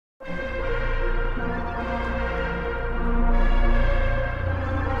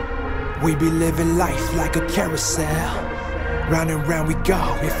We be living life like a carousel. Round and round we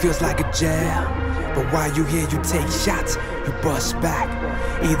go, it feels like a jail. But while you here, you take shots, you bust back.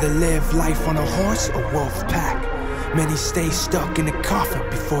 Either live life on a horse or wolf pack. Many stay stuck in the coffin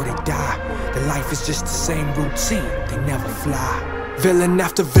before they die. Their life is just the same routine, they never fly. Villain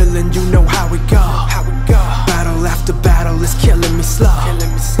after villain, you know how it go. Battle after battle is killing me slow.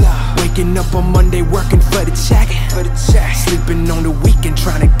 Waking up on Monday working for the check. Sleeping on the weekend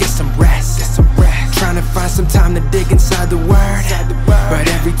trying to get some rest. Trying to find some time to dig inside the word. But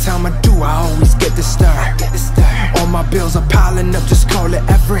every time I do, I always get disturbed. All my bills are piling up, just call it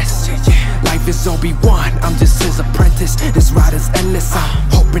Everest. Life is Obi-Wan, I'm just his apprentice. This ride is endless, I'm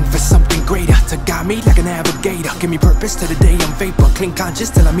hoping for something greater to guide me like a navigator. Give me purpose to the day I'm vapor. Clean conscious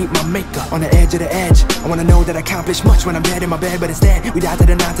till I meet my maker. On the edge of the edge, I wanna know that I accomplish much when I'm dead in my bed. But instead, we die to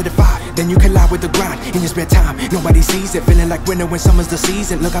the 9 to the 5. Then you collide with the grind in your spare time. Nobody sees it, feeling like winter when summer's the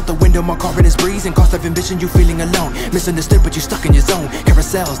season. Look out the window, my car is breezing. Cost of ambition, you feeling alone. Misunderstood, but you stuck in your zone.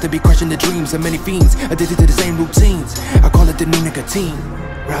 Carousels, they be crushing the dreams of many fiends, addicted to the same routines. I call it the new nicotine.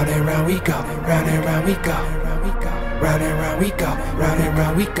 Round and round we go, round and round we go. Round and round we go, round and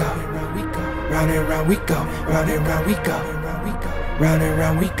round we go. Round and round we go, round and round we go. Round and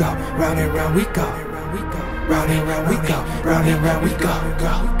round we go, round and round we go. Round and round we go, round and round we go.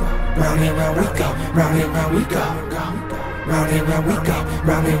 Round and round we go, round and round we go. Round and round we go,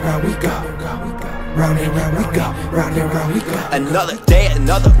 round and round we go. Round and round we go, round and round we go. Another day,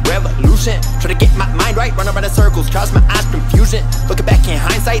 another revolution. Try to get my mind right, run around in circles, cause my eyes confusion. Looking back in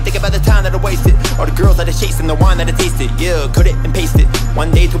hindsight, think about the time that I wasted. All the girls that I chased and the wine that I tasted. Yeah, cut it and paste it,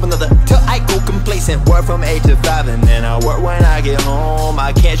 one day to another, till I go complacent. Work from 8 to 5 and then I work when I get home.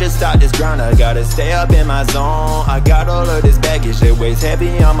 I can't just start this grind, I gotta stay up in my zone. I got all of this baggage that weighs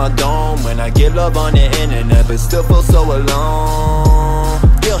heavy on my dome. When I get love on the internet, but still feel so alone.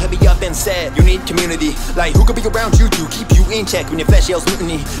 Feel heavy up and sad, you need community. Like who could be around you to keep you in check when your flesh yells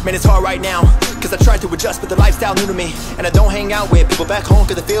mutiny. Man, it's hard right now, cause I tried to adjust but the lifestyle new to me. And I don't hang out with people back home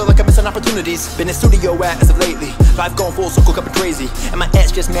cause I feel like I'm missing opportunities. Been in studio as of lately, life going full circle, coming crazy. And my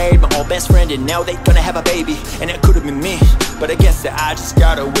ex just married my old best friend and now they gonna have a baby. And it could've been me, but I guess that I just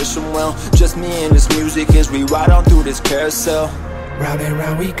gotta wish them well. Just me and this music as we ride on through this carousel. Round and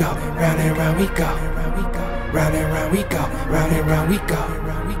round we go, round and round we go. Round and round we go, round and round we go.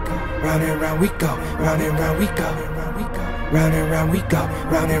 Round and round we go, round and round we go. Round and round we go,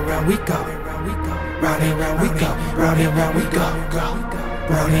 round and round we go. Round and round we go, round and round we go.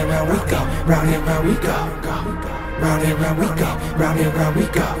 Round and round we go, round and round we go. Round and round we go, round and round we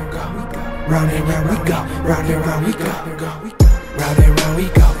go. Round and round we go, round and round we go. Round and round we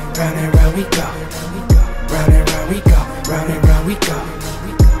go, round and round we go. Round and round we go, round and round we go.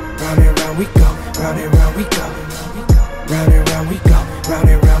 Round and round we go, round and round we go. Round and round we go, round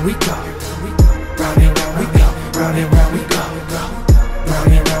and round we go.